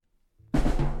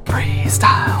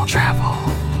Freestyle Travel.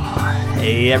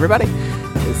 Hey everybody,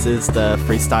 this is the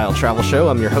Freestyle Travel Show.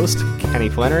 I'm your host, Kenny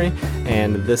Flannery,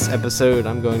 and this episode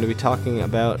I'm going to be talking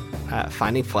about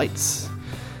finding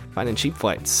cheap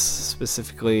flights,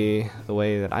 specifically the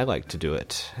way that I like to do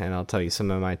it. And I'll tell you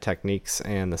some of my techniques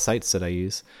and the sites that I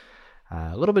use.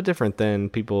 A little bit different than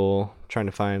people trying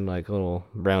to find like little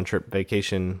round trip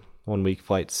vacation 1 week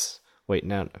flights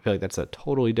waiting out. I feel like that's a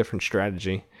totally different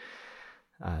strategy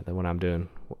than what I'm doing,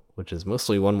 which is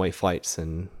mostly one-way flights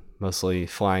and mostly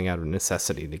flying out of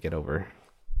necessity to get over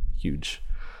huge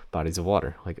bodies of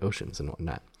water like oceans and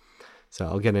whatnot. So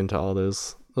I'll get into all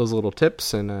those little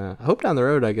tips, and I hope down the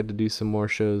road I get to do some more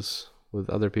shows with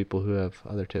other people who have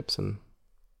other tips, and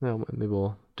maybe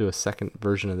we'll do a second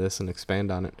version of this and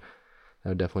expand on it. That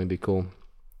would definitely be cool.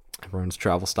 Everyone's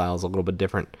travel style is a little bit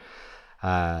different.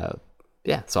 So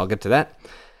I'll get to that.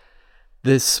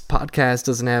 This podcast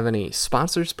doesn't have any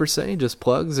sponsors per se, just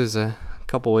plugs. There's a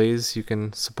couple ways you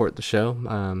can support the show.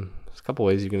 There's a couple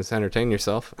ways you can just entertain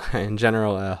yourself. In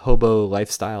general,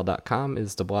 HoboLifestyle.com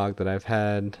is the blog that I've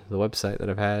had, the website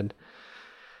that I've had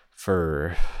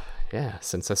for,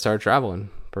 since I started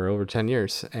traveling for over 10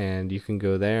 years. And you can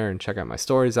go there and check out my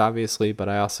stories, obviously, but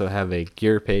I also have a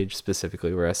gear page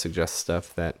specifically where I suggest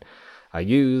stuff that I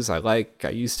use, I like, I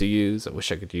used to use, I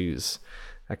wish I could use,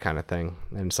 that kind of thing.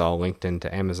 And it's all linked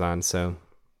into Amazon. So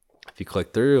if you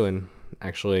click through and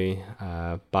actually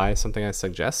buy something I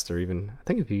suggest, or even, I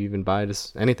think if you even buy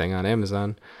just anything on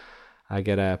Amazon, I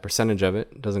get a percentage of it.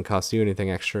 It doesn't cost you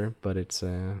anything extra, but it's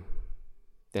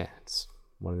it's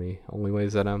one of the only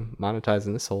ways that I'm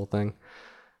monetizing this whole thing.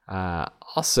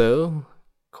 Also,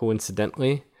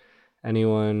 coincidentally,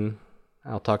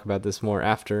 I'll talk about this more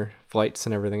after flights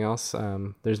and everything else.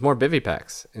 There's more bivy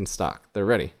packs in stock. They're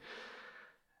ready.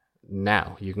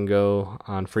 Now, you can go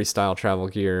on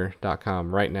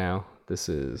freestyletravelgear.com right now. This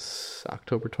is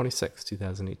October 26,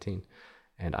 2018.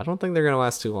 And I don't think they're going to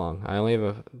last too long. I only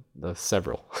have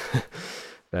several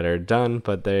that are done,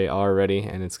 but they are ready,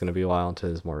 and it's going to be a while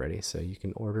until it's more ready. So you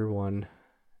can order one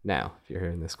now if you're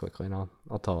hearing this quickly, and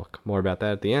I'll talk more about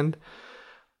that at the end.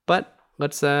 But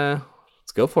let's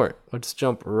go for it. Let's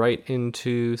jump right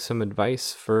into some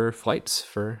advice for flights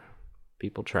for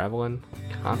people traveling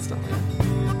constantly.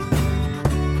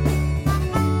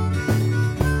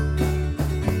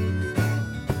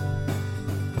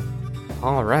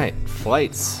 All right,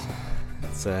 flights.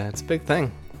 It's a big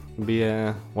thing. It can be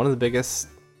one of the biggest,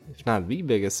 if not the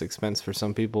biggest, expense for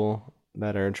some people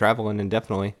that are traveling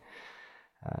indefinitely.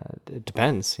 It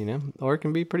depends, or it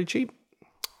can be pretty cheap.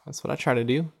 That's what I try to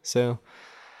do. So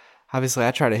obviously, I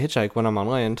try to hitchhike when I'm on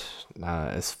land,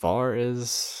 as far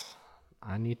as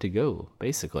I need to go,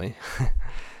 basically.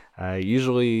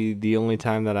 Usually, the only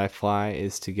time that I fly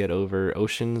is to get over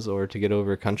oceans or to get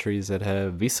over countries that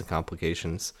have visa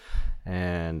complications.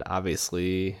 And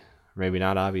obviously, maybe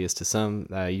not obvious to some,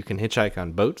 you can hitchhike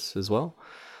on boats as well.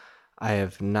 I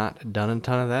have not done a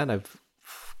ton of that. I've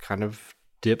kind of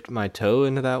dipped my toe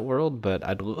into that world, but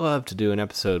I'd love to do an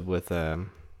episode with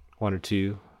one or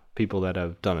two people that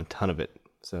have done a ton of it,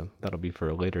 so that'll be for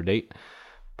a later date.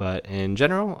 But in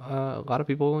general, a lot of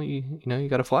people, you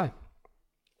got to fly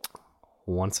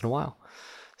once in a while.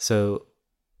 So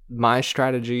my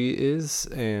strategy is,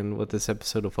 and what this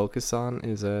episode will focus on,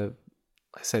 is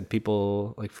like I said,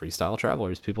 people like freestyle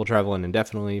travelers, people traveling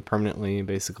indefinitely, permanently,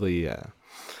 basically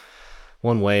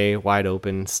one way, wide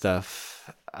open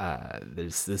stuff.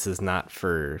 This is not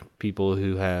for people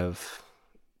who have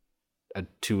a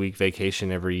 2-week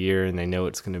vacation every year and they know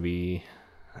it's going to be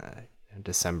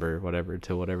December, whatever,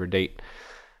 to whatever date.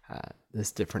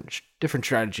 There's different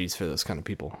strategies for those kind of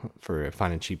people for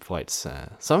finding cheap flights.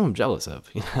 Some I'm jealous of.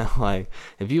 Like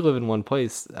if you live in one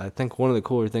place, I think one of the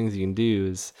cooler things you can do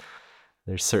is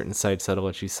there's certain sites that'll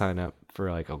let you sign up for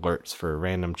like alerts for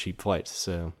random cheap flights.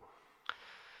 So,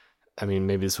 I mean,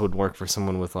 maybe this would work for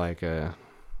someone with like a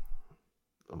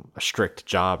strict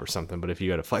job or something, but if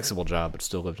you had a flexible job but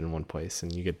still lived in one place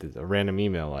and you get a random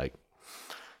email like,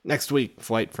 next week,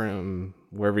 flight from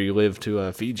wherever you live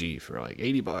to Fiji for like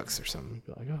 $80 or something.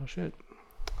 You're like, oh shit,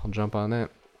 I'll jump on that.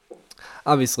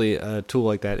 Obviously, a tool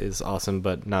like that is awesome,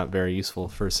 but not very useful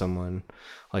for someone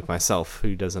like myself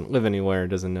who doesn't live anywhere,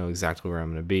 doesn't know exactly where I'm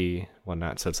going to be,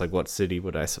 whatnot. So it's like, what city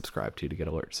would I subscribe to get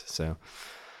alerts? So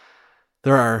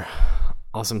there are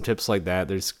awesome tips like that.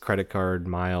 There's credit card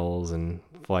miles and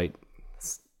flight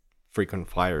frequent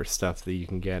flyer stuff that you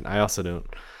can get. I also don't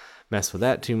mess with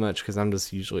that too much because I'm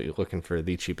just usually looking for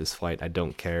the cheapest flight. I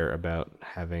don't care about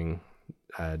having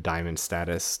diamond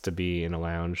status to be in a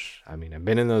lounge. I mean, I've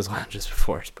been in those lounges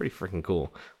before. It's pretty freaking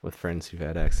cool with friends who've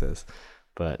had access.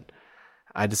 But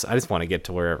I just want to get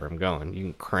to wherever I'm going. You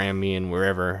can cram me in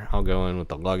wherever I'll go in with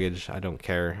the luggage. I don't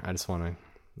care. I just want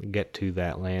to get to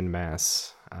that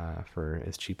landmass for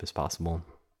as cheap as possible.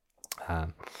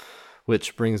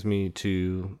 Which brings me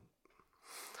to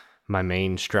my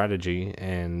main strategy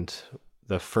and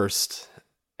the first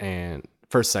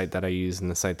site that I use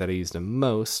and the site that I use the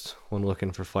most when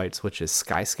looking for flights, which is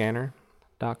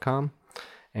skyscanner.com.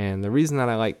 And the reason that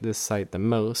I like this site the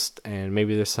most, and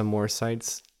maybe there's some more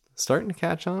sites starting to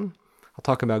catch on, I'll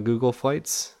talk about Google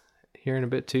Flights here in a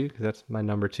bit too, because that's my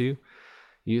number 2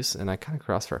 use, and I kind of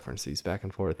cross-reference these back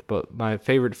and forth. But my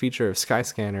favorite feature of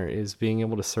Skyscanner is being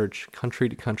able to search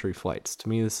country-to-country flights. To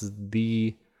me, this is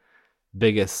the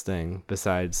biggest thing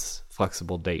besides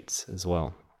flexible dates as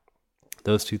well.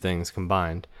 Those two things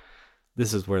combined,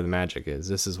 this is where the magic is.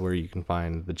 This is where you can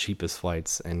find the cheapest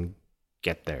flights and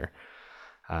get there.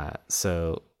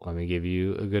 So let me give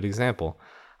you a good example.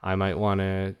 I might want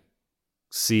to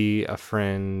see a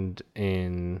friend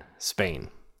in Spain,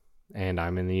 and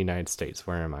I'm in the United States.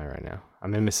 Where am I right now?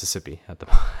 I'm in Mississippi at the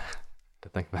moment. To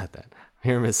think about that. I'm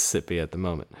here in Mississippi at the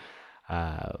moment.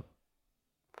 But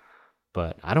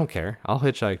I don't care. I'll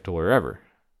hitchhike to wherever.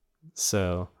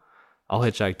 So I'll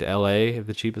hitchhike to LA if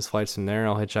the cheapest flight's from there.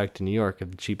 I'll hitchhike to New York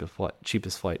if the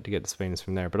cheapest flight to get to Spain is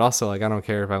from there. But also, like, I don't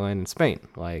care if I land in Spain.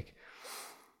 Like,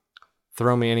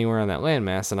 throw me anywhere on that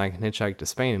landmass and I can hitchhike to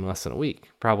Spain in less than a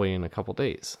week, probably in a couple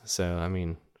days. So, I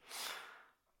mean,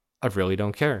 I really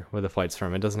don't care where the flight's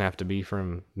from. It doesn't have to be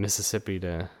from Mississippi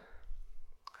to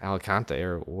Alicante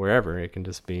or wherever. It can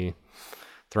just be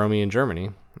throw me in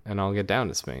Germany and I'll get down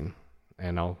to Spain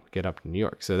and I'll get up to New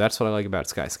York. So that's what I like about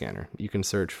Skyscanner. You can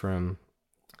search from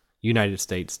United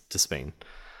States to Spain.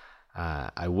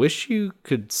 I wish you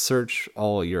could search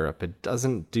all Europe. It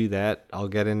doesn't do that. I'll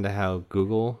get into how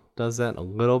Google does that a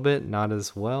little bit, not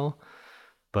as well.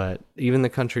 But even the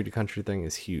country-to-country thing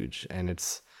is huge. And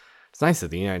it's nice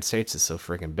that the United States is so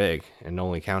freaking big and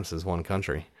only counts as one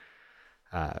country.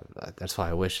 That's why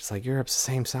I wish it's like Europe's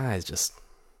the same size. Just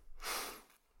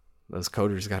those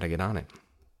coders got to get on it.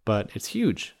 But it's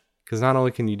huge because not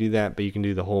only can you do that, but you can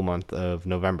do the whole month of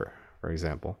November, for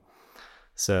example.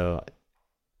 So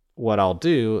what I'll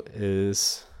do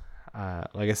is,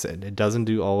 like I said, it doesn't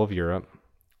do all of Europe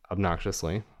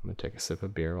obnoxiously. I'm going to take a sip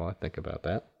of beer while I think about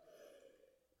that.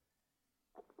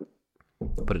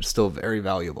 But it's still very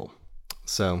valuable.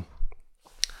 So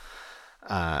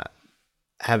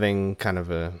having kind of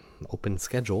an open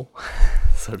schedule,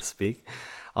 so to speak,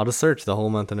 I'll just search the whole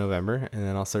month of November, and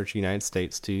then I'll search United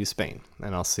States to Spain,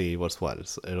 and I'll see what's what.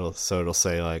 It'll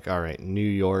say like, all right, New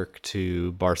York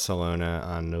to Barcelona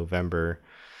on November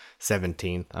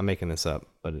 17th. I'm making this up,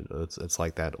 but it's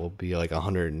like that. It will be like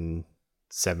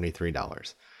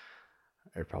 $173.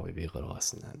 It'd probably be a little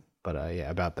less than that, but yeah,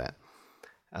 about that.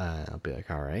 I'll be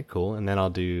like, all right, cool, and then I'll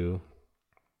do,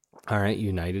 all right,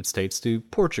 United States to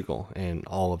Portugal in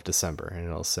all of December, and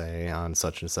it'll say on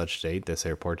such and such date, this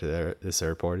airport to there, this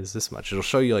airport is this much. It'll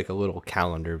show you like a little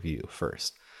calendar view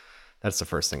first. That's the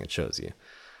first thing it shows you,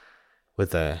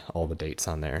 with all the dates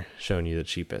on there, showing you the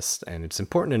cheapest. And it's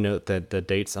important to note that the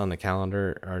dates on the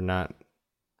calendar are not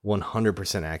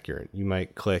 100% accurate. You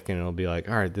might click and it'll be like,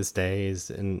 all right, this day is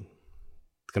in.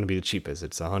 It's going to be the cheapest.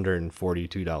 It's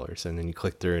 $142. And then you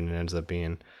click through and it ends up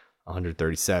being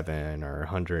 $137 or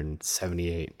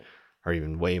 $178 or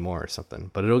even way more or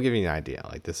something. But it'll give you an idea.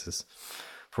 Like, this is,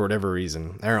 for whatever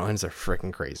reason, airlines are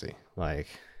freaking crazy. Like,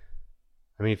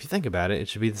 I mean, if you think about it, it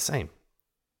should be the same.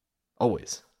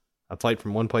 Always. A flight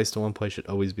from one place to one place should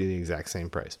always be the exact same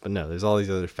price. But no, there's all these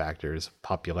other factors,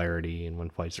 popularity and when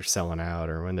flights are selling out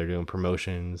or when they're doing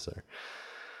promotions or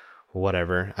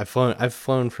whatever. I've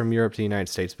flown from Europe to the United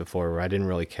States before where I didn't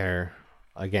really care,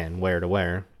 again, where to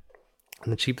where.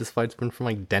 And the cheapest flight's been from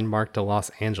like Denmark to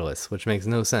Los Angeles, which makes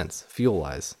no sense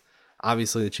fuel-wise.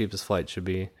 Obviously, the cheapest flight should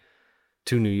be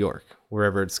to New York,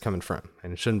 wherever it's coming from.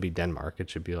 And it shouldn't be Denmark. It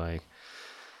should be like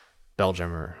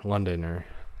Belgium or London or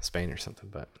Spain or something.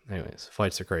 But anyways,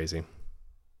 flights are crazy.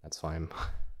 That's why I'm,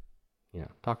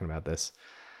 talking about this.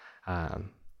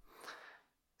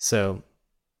 So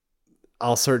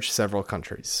I'll search several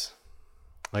countries.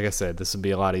 Like I said, this would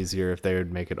be a lot easier if they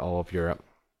would make it all of Europe.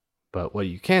 But what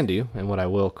you can do, and what I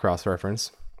will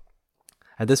cross-reference,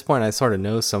 at this point I sort of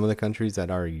know some of the countries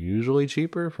that are usually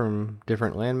cheaper from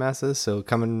different land masses. So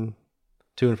coming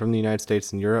to and from the United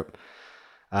States and Europe,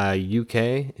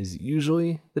 UK is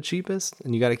usually the cheapest.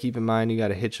 And you got to keep in mind, you got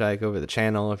to hitchhike over the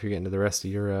channel if you're getting to the rest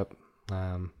of Europe.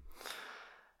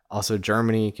 Also,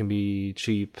 Germany can be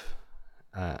cheap.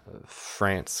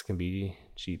 France can be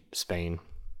cheap. Spain.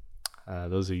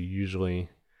 Those are usually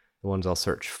the ones I'll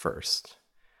search first.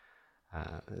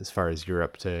 as far as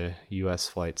Europe to US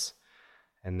flights.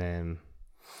 And then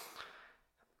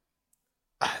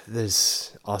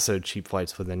there's also cheap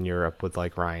flights within Europe with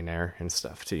like Ryanair and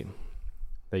stuff too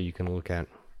that you can look at.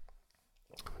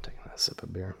 I'm taking a sip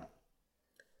of beer.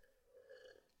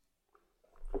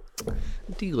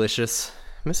 Delicious.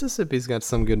 Mississippi's got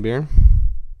some good beer.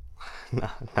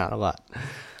 Not a lot,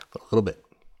 but a little bit.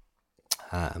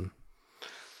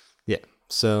 Yeah,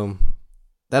 so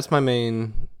that's my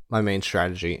main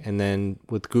strategy. And then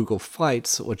with Google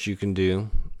Flights, what you can do,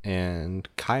 and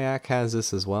Kayak has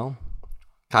this as well.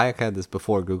 Kayak had this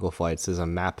before Google Flights, is a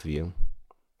map view.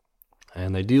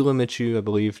 And they do limit you, I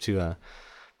believe, to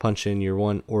punch in your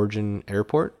one origin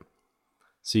airport.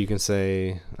 So you can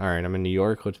say, all right, I'm in New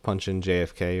York, let's punch in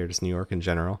JFK or just New York in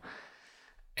general.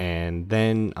 And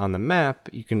then on the map,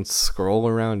 you can scroll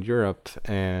around Europe,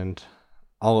 and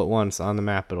all at once on the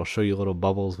map, it'll show you little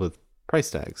bubbles with price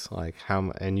tags, like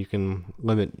and you can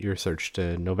limit your search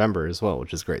to November as well,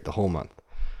 which is great, the whole month,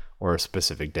 or a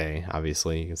specific day.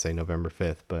 Obviously, you can say November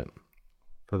 5th, but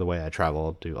for the way I travel,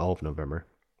 I'll do all of November.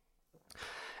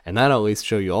 And that'll at least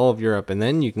show you all of Europe, and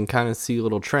then you can kind of see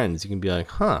little trends. You can be like,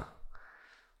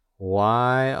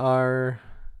 why are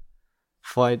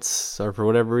flights, or for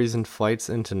whatever reason, flights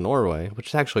into Norway,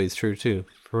 which actually is true too,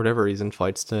 for whatever reason,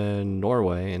 flights to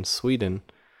Norway and Sweden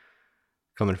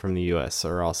coming from the US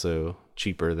are also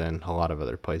cheaper than a lot of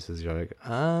other places. You're like,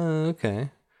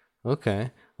 okay.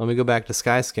 Let me go back to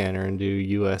Skyscanner and do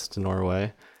US to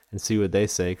Norway and see what they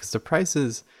say, because the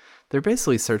prices, they're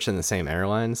basically searching the same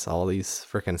airlines, all these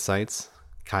freaking sites,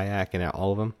 Kayak and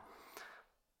all of them.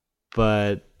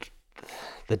 But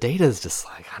the data is just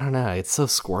like, I don't know, it's so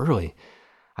squirrely.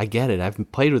 I get it.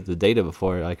 I've played with the data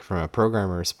before, like from a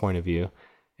programmer's point of view,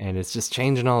 and it's just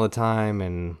changing all the time,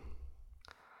 and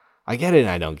I get it and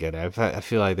I don't get it. I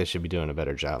feel like they should be doing a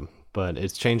better job, but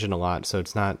it's changing a lot, so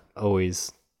it's not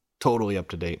always totally up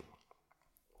to date.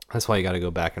 That's why you got to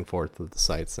go back and forth with the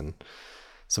sites, and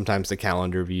sometimes the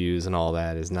calendar views and all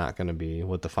that is not going to be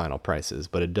what the final price is,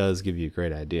 but it does give you a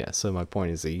great idea. So my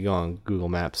point is that you go on Google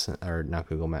Maps, or not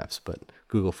Google Maps, but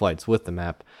Google Flights with the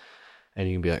map, and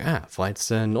you can be like, flights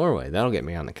to Norway, that'll get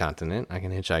me on the continent. I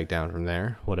can hitchhike down from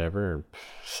there, whatever.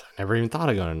 I never even thought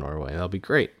of going to Norway. That'll be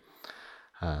great.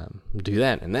 Do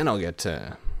that, and then I'll get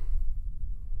to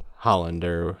Holland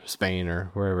or Spain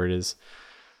or wherever it is.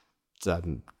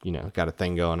 So, got a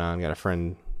thing going on, got a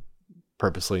friend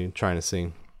purposely trying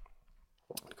to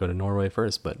go to Norway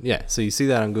first. But yeah, so you see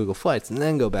that on Google Flights, and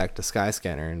then go back to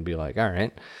Skyscanner and be like, all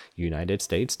right, United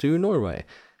States to Norway.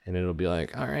 And it'll be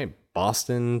like, all right,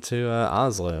 Boston to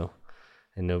Oslo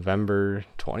in November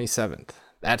 27th.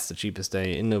 That's the cheapest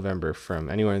day in November from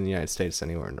anywhere in the United States to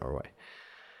anywhere in Norway.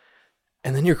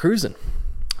 And then you're cruising.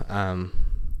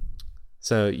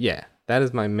 So yeah, that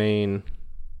is my main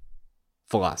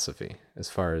philosophy as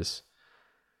far as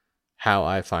how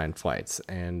I find flights,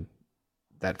 and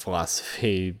that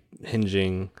philosophy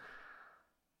hinging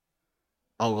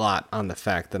a lot on the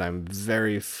fact that I'm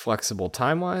very flexible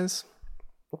time-wise,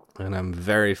 and I'm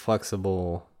very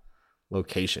flexible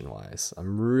location-wise.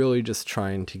 I'm really just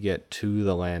trying to get to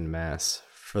the landmass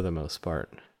for the most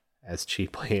part as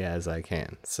cheaply as I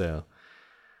can. So,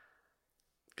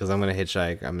 because I'm going to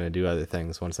hitchhike, I'm going to do other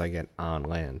things once I get on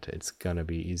land. It's going to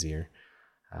be easier.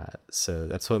 So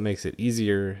that's what makes it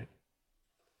easier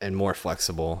and more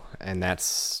flexible, and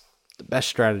that's the best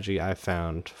strategy I've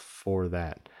found for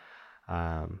that.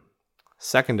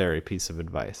 Secondary piece of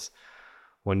advice: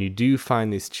 when you do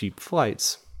find these cheap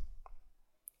flights,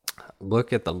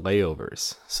 look at the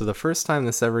layovers. So the first time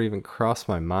this ever even crossed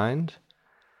my mind,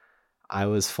 I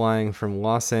was flying from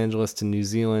Los Angeles to New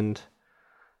Zealand.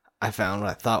 I found what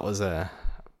I thought was a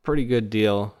pretty good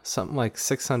deal, something like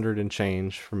 600 and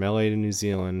change from LA to New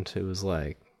Zealand. It was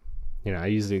like, I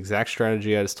used the exact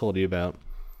strategy I just told you about,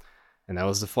 and that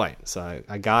was the flight. So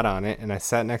I got on it, and I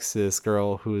sat next to this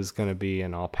girl who was going to be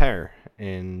an au pair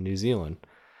in New Zealand,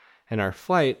 and our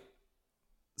flight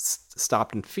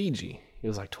stopped in Fiji. It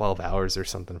was like 12 hours or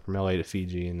something from LA to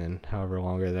Fiji, and then however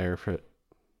longer there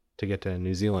to get to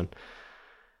New Zealand.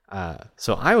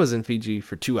 So I was in Fiji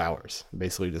for 2 hours.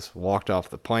 Basically just walked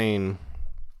off the plane,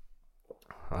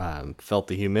 felt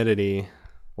the humidity,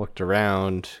 looked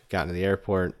around, got into the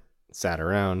airport, sat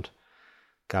around,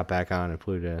 got back on and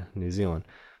flew to New Zealand.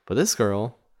 But this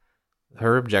girl,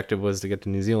 her objective was to get to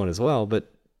New Zealand as well, but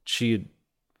she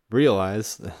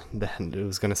realized that it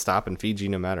was going to stop in Fiji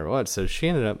no matter what. So she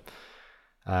ended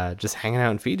up just hanging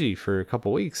out in Fiji for a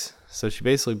couple weeks. So she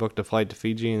basically booked a flight to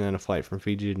Fiji and then a flight from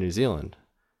Fiji to New Zealand.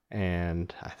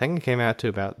 And I think it came out to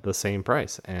about the same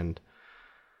price. And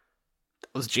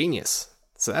that was genius.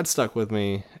 So that stuck with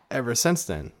me ever since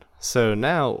then. So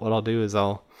now what I'll do is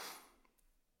I'll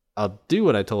do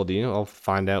what I told you. I'll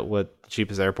find out what the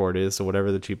cheapest airport is, so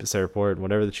whatever the cheapest airport,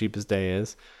 whatever the cheapest day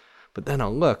is. But then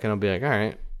I'll look and I'll be like, all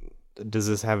right, does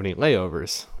this have any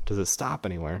layovers? Does it stop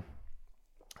anywhere?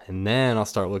 And then I'll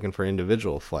start looking for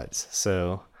individual flights.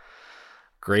 So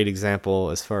great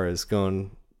example as far as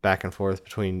going back and forth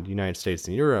between the United States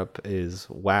and Europe is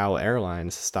WOW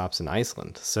Airlines stops in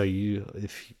Iceland. So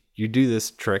if you do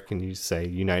this trick and you say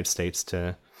United States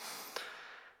to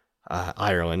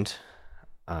Ireland,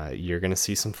 you're going to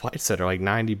see some flights that are like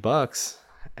 $90.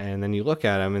 And then you look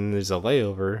at them and there's a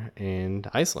layover in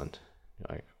Iceland.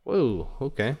 You're like, whoa,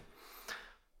 okay.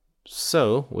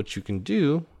 So what you can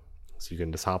do is you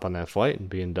can just hop on that flight and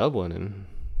be in Dublin and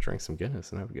drink some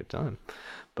Guinness and have a good time.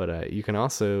 But you can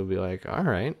also be like, all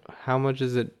right, how much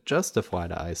is it just to fly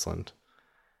to Iceland?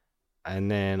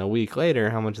 And then a week later,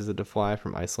 how much is it to fly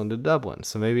from Iceland to Dublin?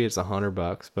 So maybe it's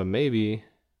 $100, but maybe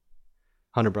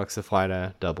 $100 to fly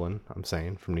to Dublin, I'm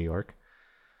saying, from New York.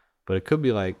 But it could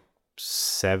be like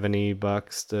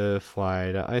 $70 to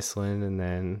fly to Iceland and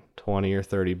then $20 or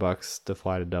 $30 to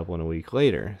fly to Dublin a week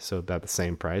later. So about the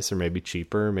same price, or maybe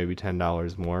cheaper, maybe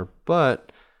 $10 more,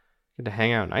 but you get to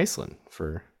hang out in Iceland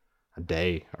for a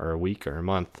day or a week or a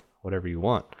month, whatever you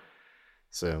want.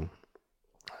 So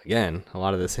again, a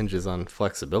lot of this hinges on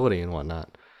flexibility and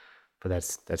whatnot, but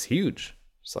that's huge.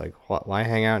 It's like, why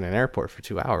hang out in an airport for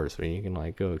 2 hours when you can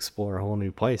like go explore a whole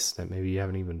new place that maybe you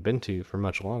haven't even been to for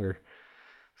much longer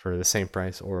for the same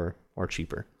price or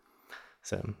cheaper.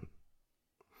 So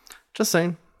just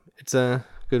saying, it's a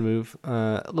good move.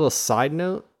 A little side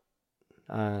note,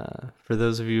 for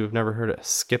those of you who've never heard of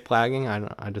skip lagging,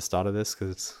 I just thought of this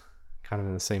because it's kind of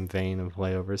in the same vein of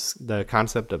layovers. The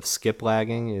concept of skip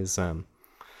lagging is,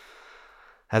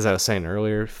 as I was saying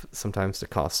earlier, sometimes the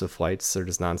cost of flights are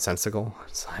just nonsensical.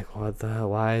 It's like,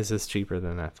 why is this cheaper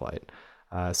than that flight?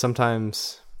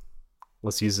 Sometimes,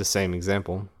 let's use the same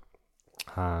example.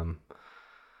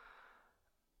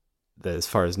 As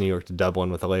far as New York to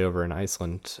Dublin with a layover in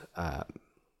Iceland,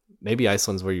 maybe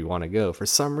Iceland's where you want to go. For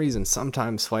some reason,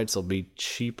 sometimes flights will be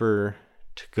cheaper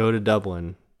to go to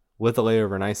Dublin with a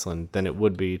layover in Iceland than it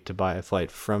would be to buy a flight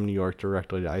from New York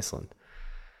directly to Iceland.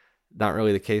 Not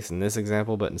really the case in this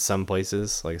example, but in some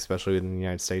places, like especially within the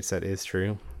United States, that is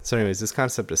true. So anyways, this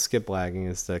concept of skip lagging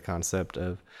is the concept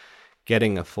of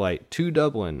getting a flight to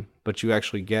Dublin, but you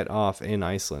actually get off in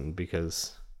Iceland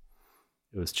because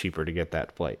it was cheaper to get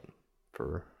that flight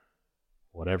for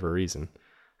whatever reason.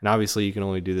 And obviously you can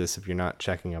only do this if you're not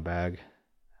checking a bag,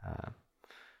 or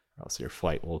else your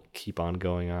flight will keep on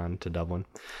going on to Dublin.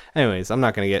 Anyways, I'm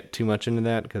not going to get too much into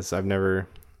that because I've never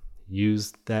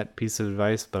used that piece of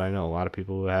advice, but I know a lot of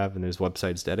people who have, and there's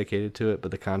websites dedicated to it,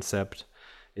 but the concept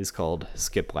is called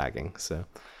skip lagging. So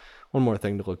one more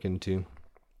thing to look into.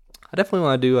 I definitely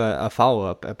want to do a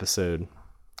follow-up episode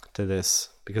to this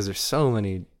because there's so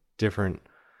many different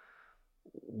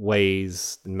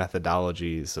ways and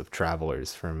methodologies of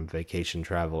travelers, from vacation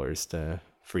travelers to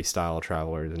freestyle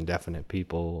travelers, indefinite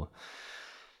people,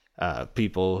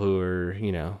 people who are,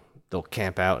 they'll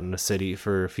camp out in the city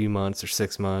for a few months or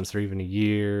 6 months or even a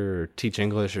year, or teach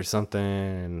English or something.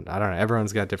 And I don't know,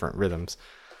 everyone's got different rhythms.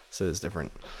 So there's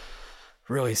different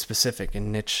really specific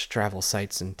and niche travel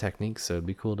sites and techniques. So it'd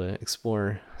be cool to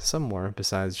explore some more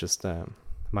besides just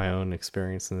my own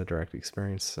experience and the direct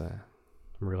experience I'm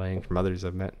relaying from others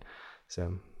I've met.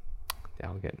 So yeah,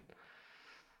 I'll get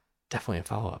definitely a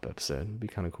follow-up episode. It'd be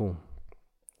kind of cool.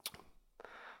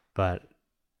 But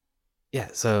yeah,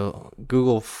 so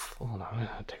Google, hold on, I'm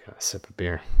gonna take a sip of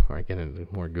beer before I get into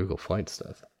more Google Flight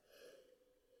stuff.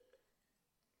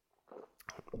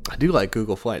 I do like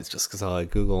Google Flights just because I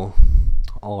like Google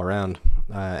all around.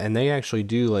 And they actually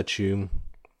do let you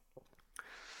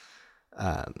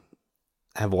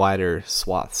have wider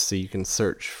swaths, so you can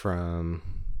search from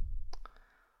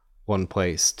one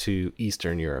place to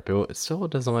Eastern Europe. It still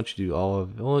doesn't let you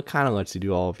do it kind of lets you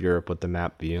do all of Europe with the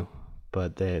map view,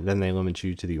 but then they limit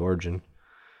you to the origin.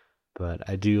 But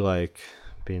I do like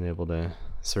being able to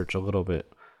search a little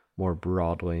bit more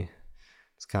broadly.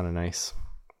 It's kind of nice.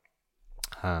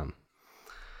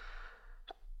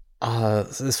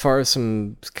 As far as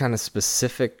some kind of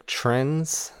specific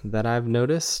trends that I've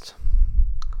noticed,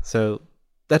 so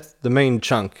that's the main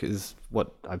chunk is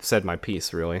what I've said my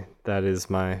piece, really. That is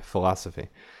my philosophy.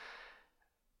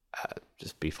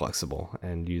 Just be flexible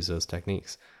and use those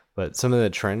techniques. But some of the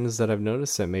trends that I've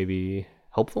noticed that may be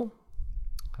helpful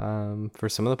for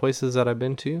some of the places that I've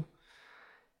been to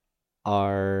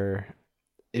are,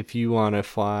 if you want to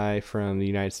fly from the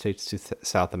United States to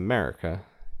South America,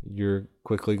 you're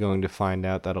quickly going to find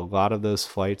out that a lot of those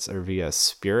flights are via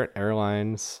Spirit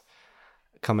Airlines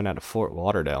coming out of Fort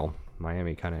Lauderdale,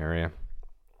 Miami kind of area.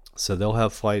 So they'll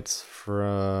have flights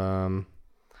from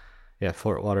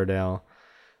Fort Lauderdale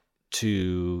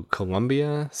to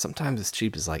Colombia, sometimes as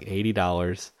cheap as like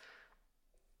 $80,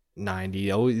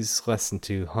 $90, always less than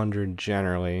 $200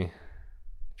 generally,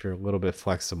 if you're a little bit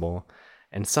flexible.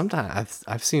 And sometimes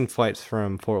I've seen flights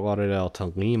from Fort Lauderdale to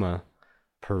Lima,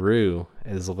 Peru,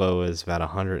 as low as about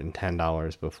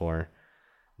 $110 before.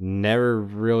 Never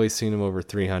really seen them over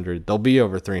 300. They'll be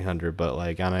over 300, but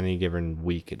like on any given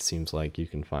week, it seems like you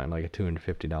can find like a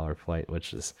 $250 flight,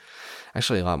 which is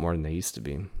actually a lot more than they used to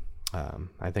be.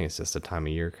 I think it's just a time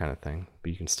of year kind of thing,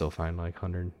 but you can still find like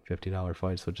 $150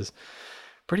 flights, which is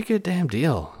pretty good damn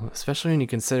deal, especially when you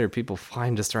consider people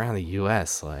flying just around the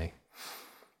U.S. Like,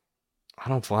 I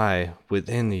don't fly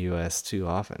within the U.S. too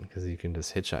often because you can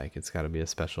just hitchhike. It's got to be a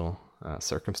special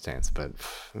circumstance. But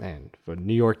man, from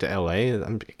New York to L.A.,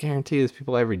 I guarantee there's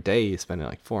people every day spending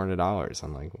like $400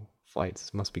 on like flights.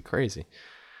 It must be crazy.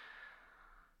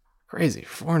 Crazy.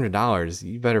 $400.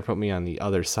 You better put me on the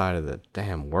other side of the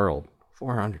damn world.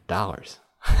 $400.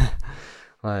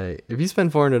 Like, if you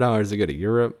spend $400 to go to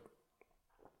Europe,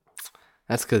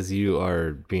 that's because you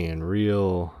are being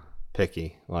real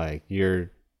picky. Like,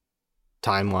 your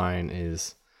timeline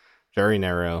is very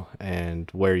narrow, and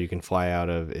where you can fly out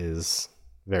of is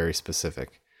very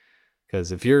specific.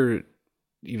 Because if you're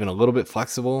even a little bit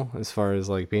flexible as far as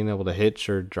like being able to hitch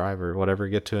or drive or whatever,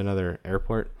 get to another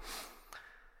airport,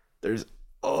 there's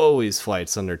always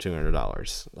flights under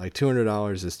 $200. Like,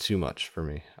 $200 is too much for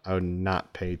me. I would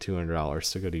not pay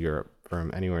 $200 to go to Europe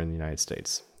from anywhere in the United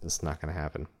States. It's not going to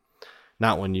happen.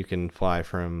 Not when you can fly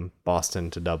from Boston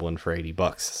to Dublin for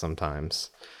 $80 sometimes.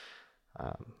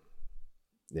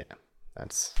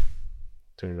 That's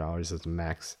 $200 is the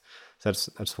max. So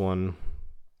that's one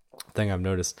thing I've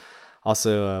noticed.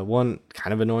 Also, one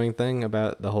kind of annoying thing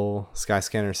about the whole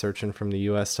Skyscanner searching from the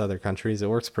U.S. to other countries, it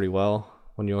works pretty well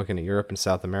when you're looking at Europe and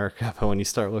South America, but when you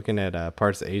start looking at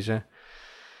parts of Asia,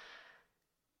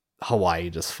 Hawaii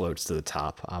just floats to the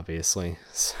top, obviously.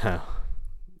 So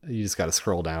you just got to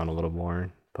scroll down a little more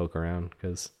and poke around,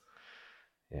 because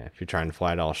if you're trying to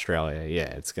fly to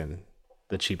Australia,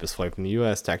 the cheapest flight from the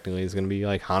U.S. technically is going to be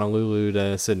like Honolulu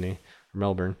to Sydney or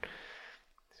Melbourne.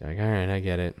 So like, all right, I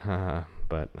get it,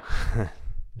 but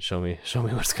show me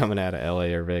what's coming out of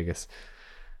LA or Vegas.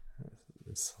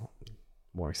 It's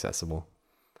more accessible.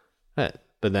 But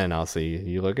then also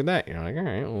you look at that, you're like, all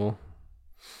right, well,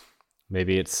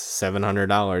 maybe it's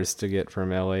 $700 to get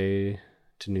from LA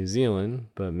to New Zealand,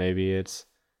 but maybe it's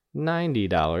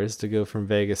 $90 to go from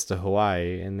Vegas to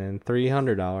Hawaii, and then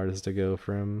 $300 to go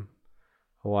from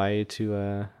Hawaii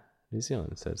to New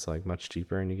Zealand. So it's like much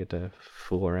cheaper, and you get to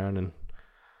fool around in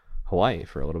Hawaii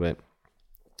for a little bit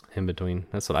in between.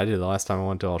 That's what I did the last time I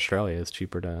went to Australia. It's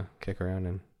cheaper to kick around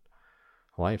in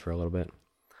Hawaii for a little bit.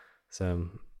 So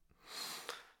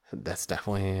that's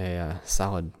definitely a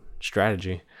solid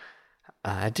strategy.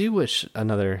 I do wish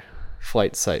another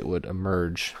flight site would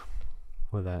emerge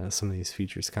with some of these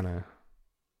features kind of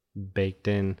baked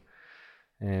in,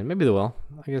 and maybe they will.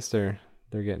 I guess they're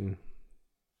getting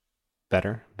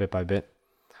better bit by bit.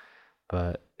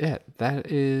 But yeah, I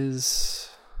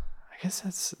guess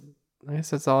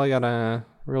that's all I gotta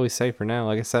really say for now.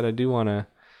 Like I said, I do want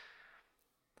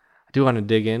to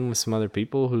dig in with some other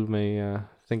people who may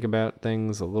think about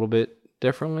things a little bit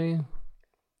differently.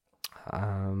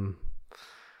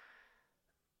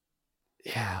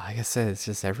 Like I said, it's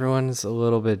just everyone's a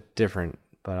little bit different,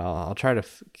 but I'll try to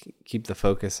keep the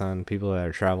focus on people that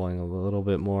are traveling a little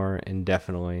bit more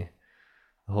indefinitely.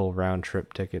 The whole round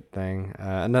trip ticket thing.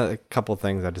 Another couple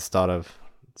things I just thought of.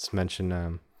 Let's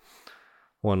mention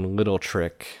one little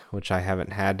trick, which I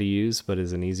haven't had to use, but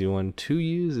is an easy one to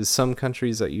use, is some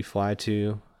countries that you fly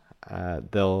to,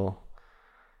 they'll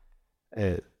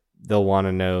want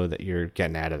to know that you're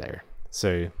getting out of there.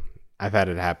 So I've had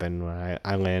it happen when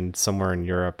I land somewhere in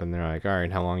Europe, and they're like, all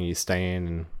right, how long are you staying?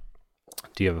 And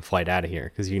do you have a flight out of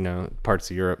here? Because, parts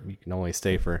of Europe, you can only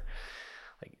stay for,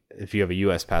 like, if you have a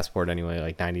U.S. passport anyway,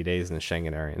 like 90 days in the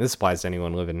Schengen area. And this applies to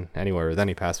anyone living anywhere with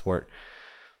any passport.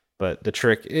 But the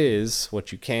trick is,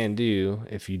 what you can do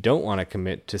if you don't want to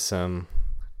commit to some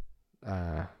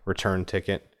return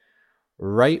ticket,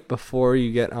 right before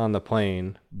you get on the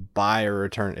plane, buy a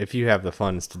return, if you have the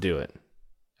funds to do it.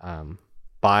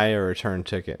 Buy a return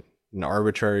ticket, an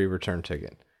arbitrary return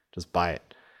ticket. Just buy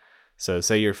it. So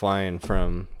say you're flying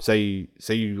from, say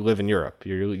you live in Europe,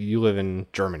 you live in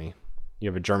Germany, you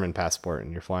have a German passport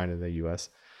and you're flying to the US,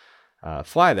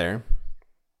 fly there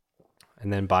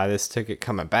and then buy this ticket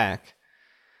coming back.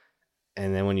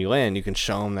 And then when you land, you can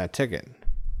show them that ticket.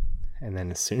 And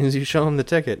then as soon as you show them the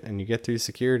ticket and you get through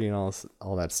security and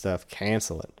all that stuff,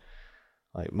 cancel it.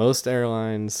 Like, most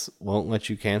airlines won't let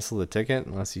you cancel the ticket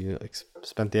unless you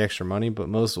spent the extra money, but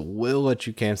most will let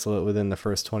you cancel it within the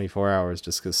first 24 hours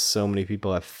just because so many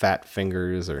people have fat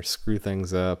fingers or screw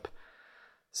things up.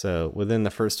 So within the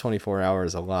first 24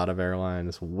 hours, a lot of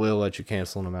airlines will let you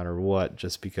cancel no matter what,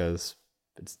 just because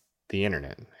it's the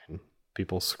internet and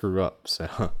people screw up.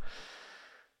 So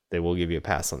they will give you a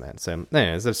pass on that. So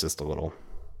anyways, that's just a little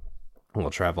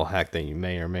travel hack that you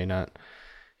may or may not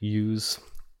use.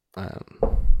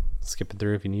 Skip it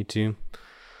through if you need to.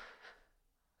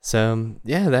 So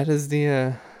yeah, that's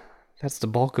the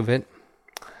bulk of it.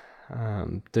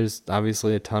 There's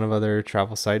obviously a ton of other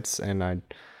travel sites, and I'd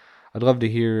love to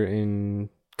hear in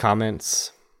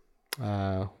comments,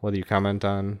 whether you comment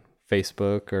on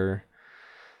Facebook or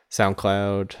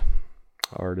SoundCloud,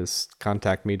 or just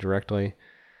contact me directly.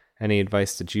 Any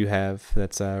advice that you have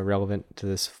that's relevant to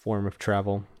this form of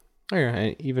travel,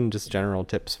 or even just general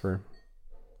tips for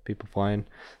people flying,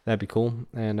 that'd be cool.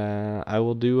 And I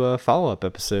will do a follow-up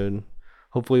episode,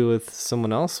 hopefully with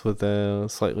someone else with a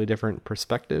slightly different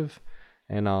perspective,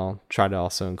 and I'll try to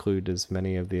also include as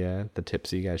many of the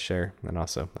tips you guys share. And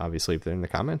also, obviously, if they're in the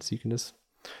comments, you can just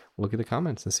look at the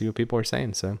comments and see what people are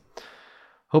saying. So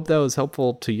hope that was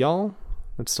helpful to y'all.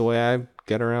 That's the way I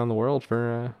get around the world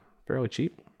for fairly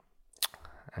cheap.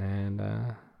 And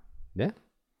yeah,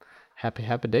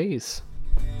 happy days.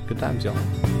 Good times, y'all.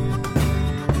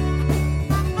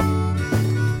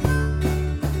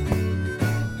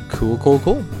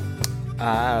 Cool.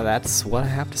 That's what I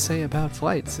have to say about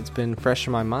flights. It's been fresh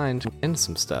in my mind and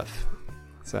some stuff.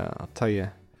 So I'll tell you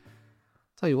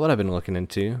what I've been looking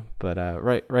into. But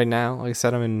right now, like I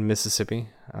said, I'm in Mississippi.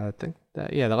 I think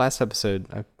that, the last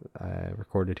episode I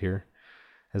recorded here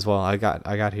as well. I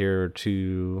got here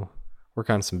to work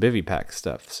on some bivy pack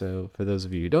stuff. So for those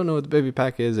of you who don't know what the bivy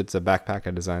pack is, it's a backpack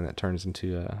I designed that turns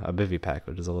into a bivy pack,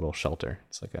 which is a little shelter.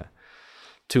 It's like a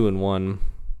 2-in-1,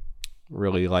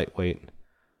 really lightweight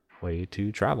way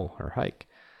to travel or hike.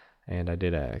 And I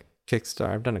did a Kickstarter.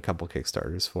 I've done a couple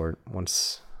Kickstarters for it,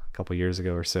 once a couple years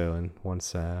ago or so, and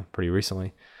once pretty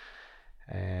recently,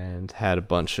 and had a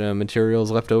bunch of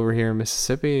materials left over here in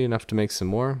Mississippi, enough to make some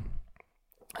more.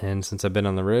 And since I've been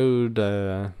on the road,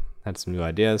 had some new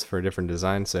ideas for a different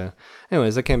design. So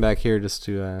anyways, I came back here just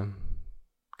to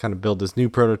kind of build this new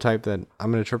prototype that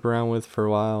I'm going to trip around with for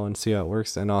a while and see how it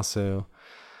works, and also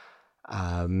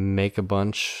make a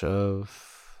bunch of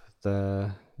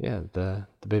the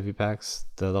bivy packs,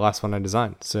 the last one I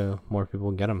designed, so more people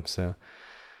can get them. So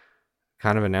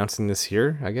kind of announcing this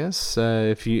here, I guess.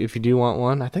 If you do want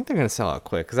one, I think they're gonna sell out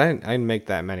quick, because I didn't make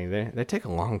that many. They take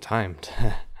a long time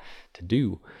to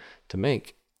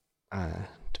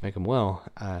make them well.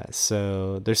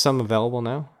 So there's some available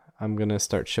now. I'm gonna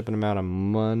start shipping them out on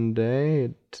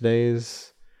Monday.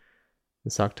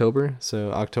 It's October,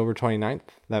 so October 29th,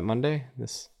 that Monday, I'm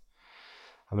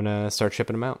going to start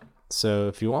shipping them out. So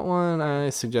if you want one,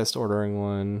 I suggest ordering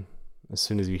one as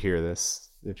soon as you hear this.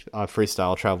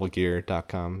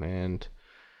 freestyletravelgear.com, and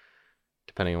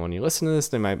depending on when you listen to this,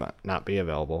 they might not be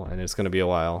available, and it's going to be a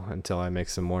while until I make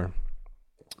some more.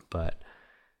 But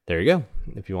there you go.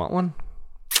 If you want one,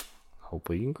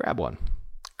 hopefully you can grab one.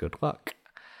 Good luck.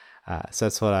 So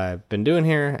that's what I've been doing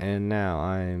here, and now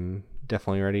I'm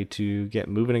definitely ready to get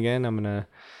moving again. I'm gonna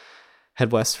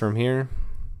head west from here.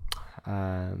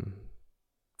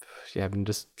 I've been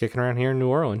just kicking around here in New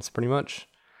Orleans, pretty much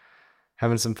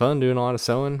having some fun, doing a lot of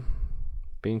sewing,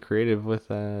 being creative with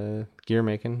gear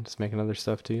making, just making other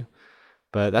stuff too.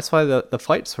 But that's why the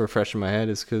flights were fresh in my head,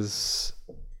 is because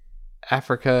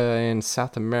Africa and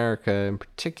South America in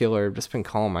particular have just been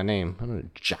calling my name. I don't know,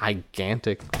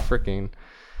 gigantic freaking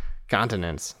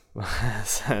continents.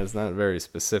 It's not very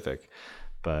specific,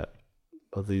 but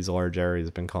both of these large areas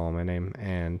have been calling my name.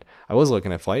 And I was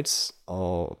looking at flights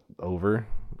all over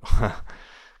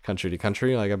country to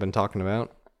country, like I've been talking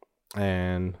about,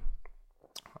 and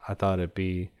I thought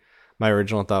my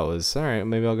original thought was, all right,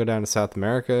 maybe I'll go down to South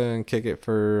America and kick it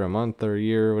for a month or a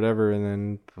year or whatever, and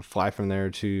then fly from there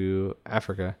to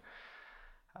Africa.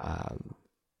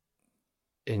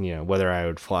 And whether I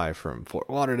would fly from Fort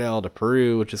Lauderdale to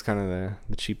Peru, which is kind of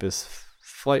the cheapest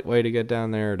flight way to get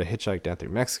down there, to hitchhike down through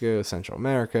Mexico, Central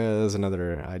America. There's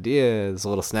another idea. There's a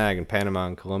little snag in Panama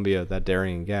and Colombia, that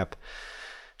Darien Gap.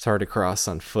 It's hard to cross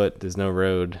on foot. There's no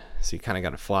road, so you kind of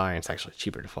got to fly, and it's actually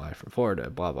cheaper to fly from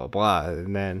Florida, blah, blah, blah.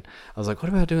 And then I was like,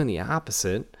 what about doing the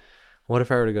opposite? What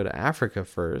if I were to go to Africa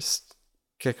first,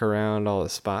 kick around all the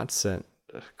spots that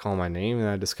call my name, and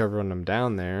I discover when I'm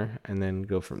down there, and then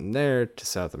go from there to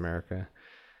South America.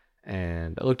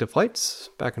 And I looked at flights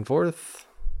back and forth,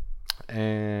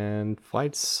 and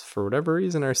flights, for whatever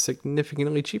reason, are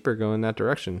significantly cheaper going that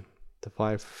direction to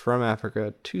fly from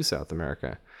Africa to South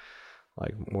America.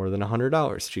 Like more than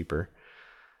 $100 cheaper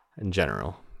in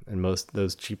general. And most of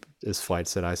those cheapest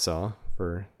flights that I saw,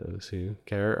 for those who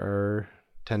care,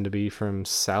 tend to be from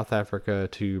South Africa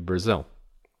to Brazil.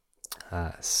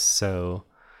 So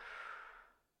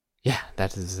yeah,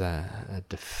 that is not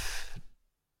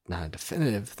a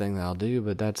definitive thing that I'll do,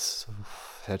 but that's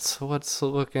what's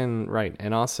looking right.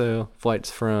 And also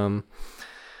flights from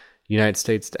United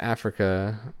States to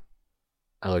Africa,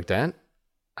 I looked at,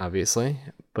 obviously,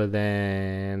 but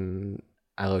then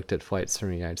I looked at flights from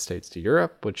the United States to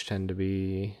Europe, which tend to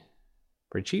be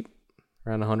pretty cheap,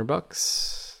 around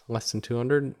 $100, less than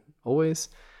 200 always.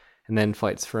 And then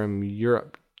flights from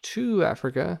Europe to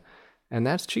Africa, and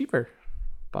that's cheaper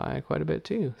by quite a bit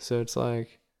too. So it's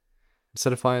like,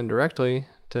 instead of flying directly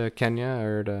to Kenya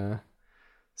or to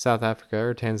South Africa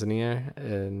or Tanzania,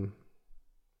 it'd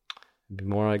be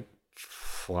more like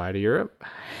fly to Europe,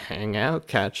 hang out,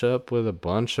 catch up with a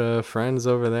bunch of friends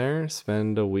over there,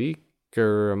 spend a week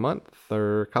or a month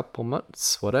or a couple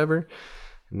months, whatever,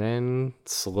 and then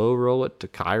slow roll it to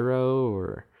Cairo.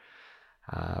 Or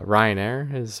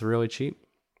Ryanair is really cheap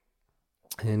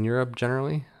in Europe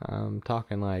generally. I'm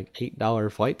talking like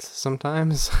 $8 flights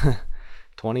sometimes.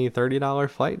 $20, $30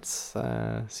 flights.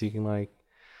 So you can I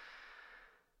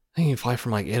think you can fly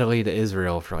from like Italy to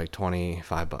Israel for like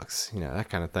 $25, that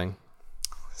kind of thing.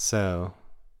 So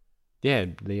yeah,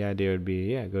 the idea would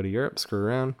be, go to Europe, screw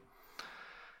around,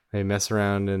 maybe mess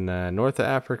around in north of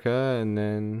Africa, and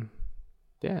then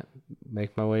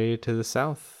make my way to the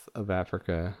south of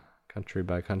Africa, country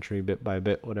by country, bit by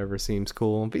bit, whatever seems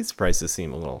cool. Visa prices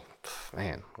seem a lot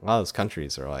of those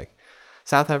countries are like,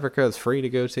 South Africa is free to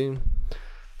go to,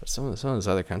 but some of those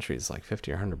other countries like $50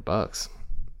 or $100.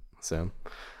 So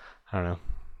I don't know.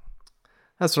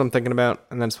 That's what I'm thinking about,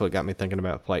 and that's what got me thinking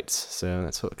about flights. So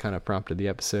that's what kind of prompted the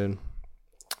episode.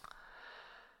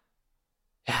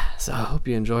 Yeah, so I hope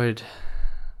you enjoyed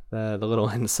the little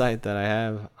insight that I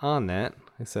have on that.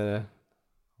 Like I said,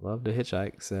 I love to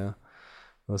hitchhike, so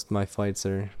most of my flights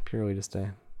are purely just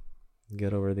to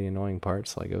get over the annoying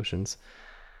parts like oceans.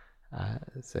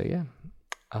 So yeah,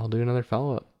 I'll do another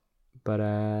follow-up. But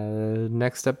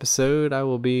next episode I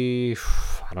will be,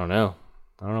 I don't know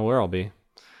where I'll be.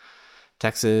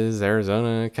 Texas,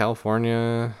 Arizona,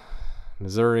 California,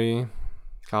 Missouri,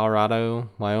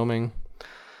 Colorado, Wyoming.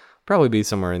 Probably be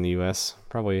somewhere in the U.S.,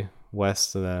 probably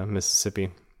west of the Mississippi.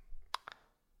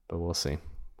 But we'll see.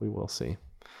 We will see.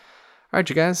 All right,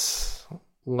 you guys.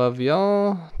 Love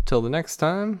y'all. Till the next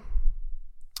time.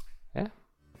 Yeah.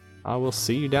 I will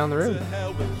see you down the road. To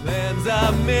hell with plans I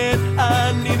made.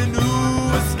 I need a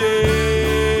new escape.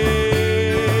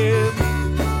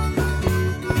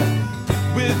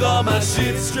 With all my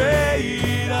shit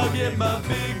straight, I'll get my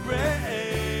big break.